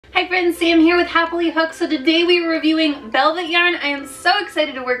Hi friends, Sam here with Happily Hooked. So today we are reviewing velvet yarn. I am so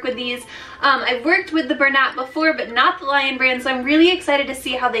excited to work with these. I've worked with the Bernat before, but not the Lion brand, so I'm really excited to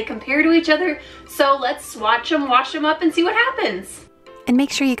see how they compare to each other. So let's swatch them, wash them up, and see what happens. And make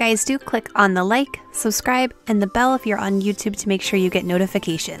sure you guys do click on the like, subscribe, and the bell if you're on YouTube to make sure you get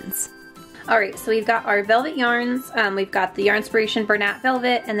notifications. Alright, so we've got our velvet yarns. We've got the Yarnspiration Bernat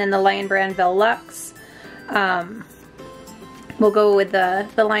Velvet and then the Lion brand Velux. We'll go with the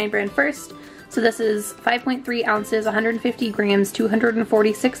Lion brand first. So this is 5.3 ounces, 150 grams,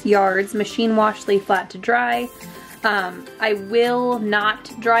 246 yards, machine wash, lay flat to dry. I will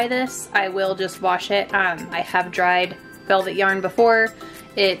not dry this. I will just wash it. I have dried velvet yarn before.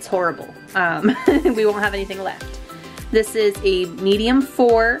 It's horrible. We won't have anything left. This is a medium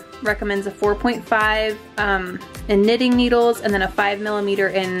 4, recommends a 4.5 in knitting needles, and then a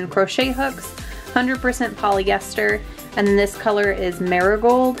 5mm in crochet hooks, 100% polyester. And then this color is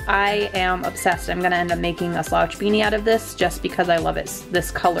Marigold. I am obsessed. I'm gonna end up making a slouch beanie out of this just because I love it, this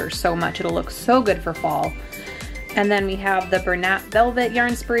color so much. It'll look so good for fall. And then we have the Bernat Velvet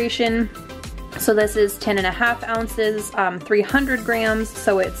Yarnspiration. So this is 10.5 ounces, 300 grams,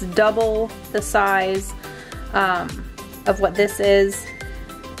 so it's double the size of what this is.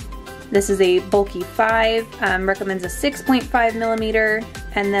 This is a bulky 5, recommends a 6.5mm,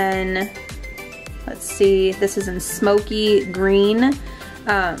 and then let's see, this is in smoky green.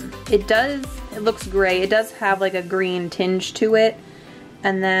 It looks gray. It does have like a green tinge to it.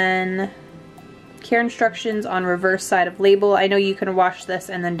 And then care instructions on reverse side of label. I know you can wash this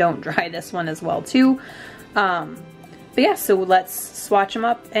and then don't dry this one as well too. But yeah, so let's swatch them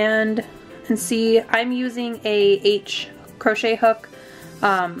up and see. I'm using a H crochet hook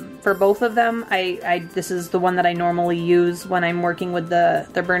for both of them. This is the one that I normally use when I'm working with the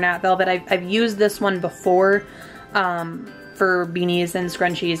Bernat Velvet. I've used this one before for beanies and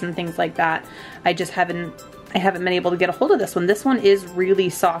scrunchies and things like that. I haven't been able to get a hold of this one. This one is really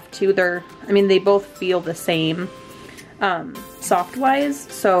soft too. They both feel the same soft wise.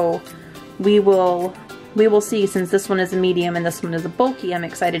 So we will see, since this one is a medium and this one is a bulky. I'm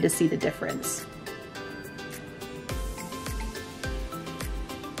excited to see the difference.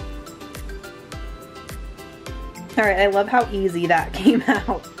 Alright, I love how easy that came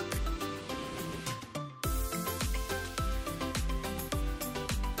out.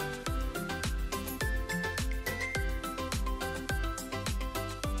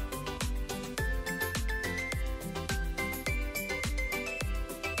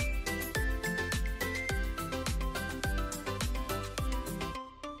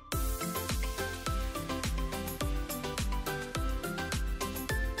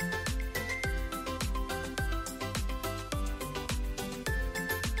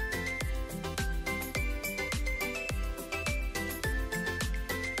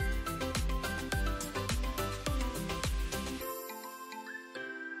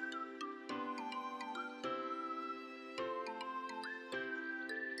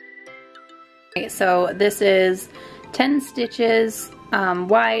 Okay, so this is 10 stitches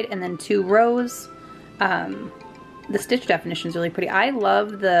wide and then 2 rows. The stitch definition is really pretty. I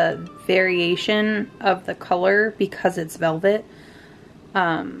love the variation of the color because it's velvet.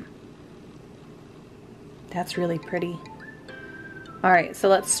 That's really pretty. Alright, so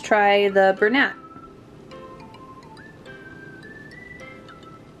let's try the Bernat.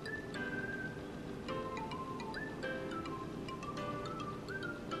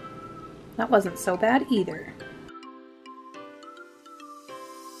 That wasn't so bad either.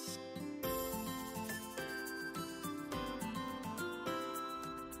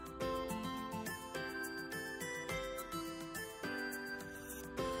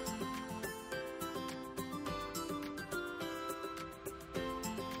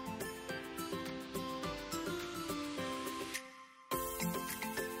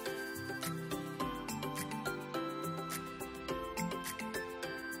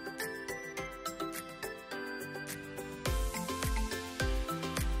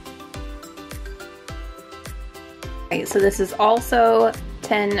 Okay, so this is also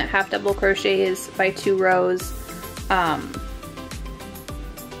 10 half double crochets by 2 rows.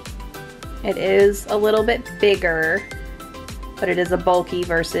 It is a little bit bigger, but it is a bulky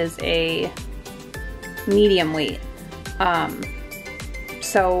versus a medium weight.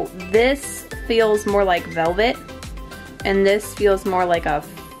 So this feels more like velvet, and this feels more like a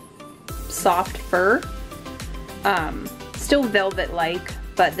soft fur. Still velvet-like,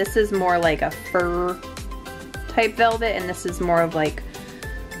 but this is more like a fur type velvet, and this is more of like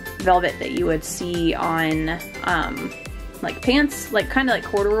velvet that you would see on like pants, like kind of like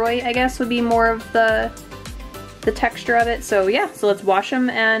corduroy, I guess would be more of the the texture of it. So yeah, so let's wash them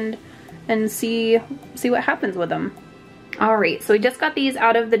and see what happens with them. Alright, so we just got these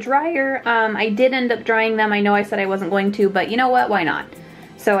out of the dryer. I did end up drying them. I know I said I wasn't going to, but you know what, why not?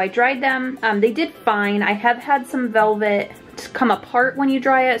 So I dried them. They did fine. I have had some velvet come apart when you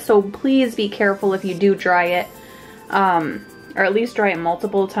dry it, so please be careful if you do dry it. Or at least dry it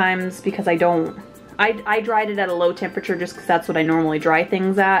multiple times, because I dried it at a low temperature just because that's what I normally dry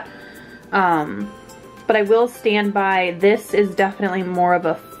things at. But I will stand by, this is definitely more of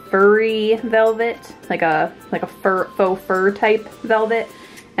a furry velvet, like a faux fur type velvet,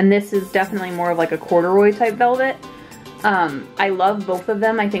 and this is definitely more of like a corduroy type velvet. I love both of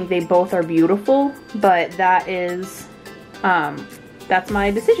them. I think they both are beautiful, but that is that's my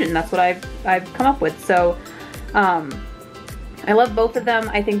decision. That's what I've come up with. So I love both of them.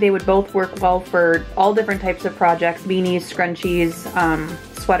 I think they would both work well for all different types of projects, beanies, scrunchies,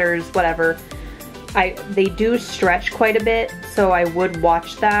 sweaters, whatever. They do stretch quite a bit, so I would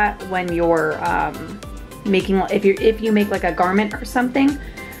watch that when you're making, if you make like a garment or something.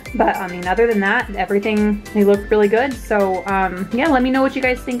 But I mean, other than that, everything, they look really good. So yeah, let me know what you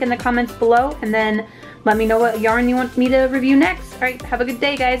guys think in the comments below, and then let me know what yarn you want me to review next. All right, have a good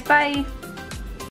day, guys. Bye.